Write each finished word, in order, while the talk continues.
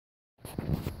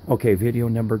Okay, video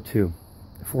number 2,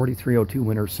 4302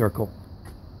 Winter Circle.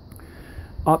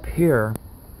 Up here,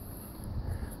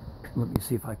 let me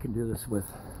see if I can do this with,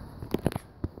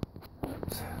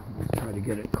 let's try to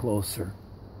get it closer.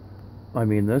 I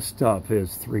mean, this stuff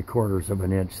is 3/4 of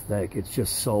an inch thick. It's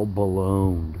just so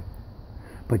ballooned.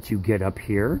 But you get up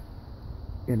here,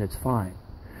 and it's fine.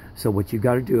 So what you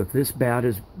got to do, if this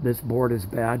board is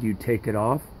bad, you take it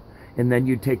off, and then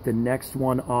you take the next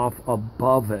one off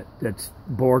above it that's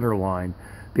borderline,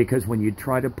 because when you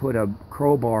try to put a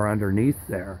crowbar underneath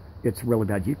there, it's really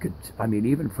bad. You could, I mean,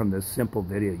 even from this simple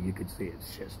video, you could see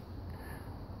it's just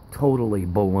totally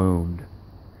ballooned.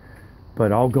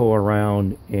 But I'll go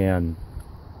around and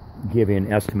give you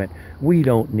an estimate. We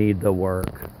don't need the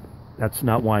work. That's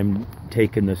not why I'm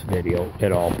taking this video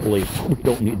at all, please. We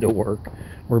don't need the work.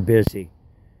 We're busy.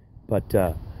 But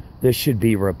this should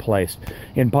be replaced.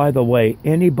 And by the way,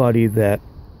 anybody that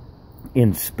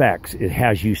inspects, it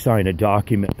has you sign a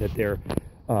document that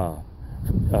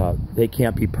they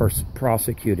can't be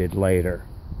prosecuted later.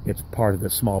 It's part of the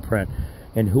small print.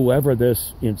 And whoever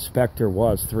this inspector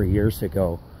was 3 years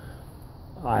ago,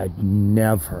 I'd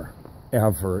never,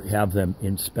 ever have them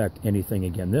inspect anything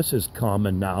again. This is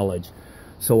common knowledge.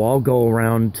 So I'll go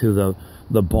around to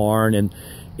the barn, and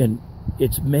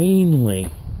it's mainly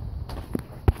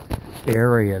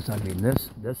areas. I mean,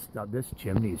 this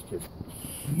chimney is just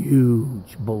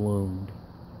huge ballooned.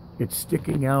 It's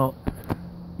sticking out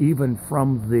even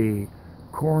from the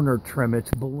corner trim. It's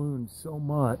ballooned so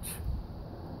much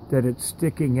that it's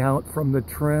sticking out from the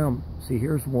trim. See,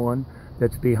 here's one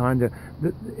that's behind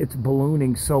it's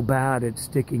ballooning so bad it's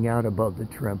sticking out above the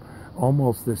trim.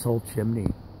 Almost this whole chimney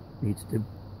needs to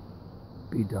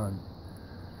be done.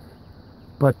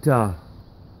 But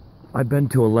I've been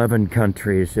to 11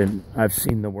 countries, and I've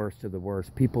seen the worst of the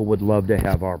worst. People would love to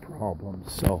have our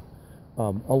problems. So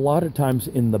a lot of times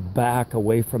in the back,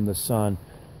 away from the sun,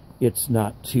 it's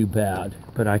not too bad,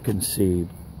 but I can see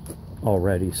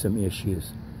already some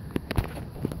issues.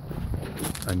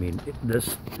 I mean,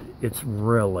 it's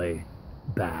really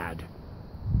bad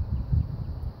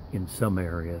in some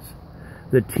areas.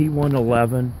 The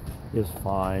T111 is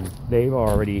fine. They've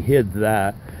already hid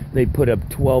that. They put a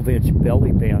 12-inch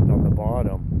belly band on the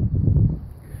bottom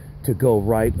to go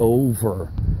right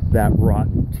over that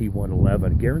rotten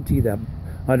T111. Guarantee that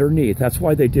underneath. That's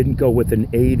why they didn't go with an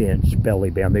 8-inch belly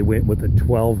band. They went with a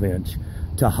 12-inch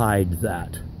to hide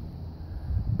that.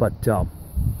 But,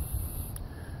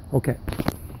 okay.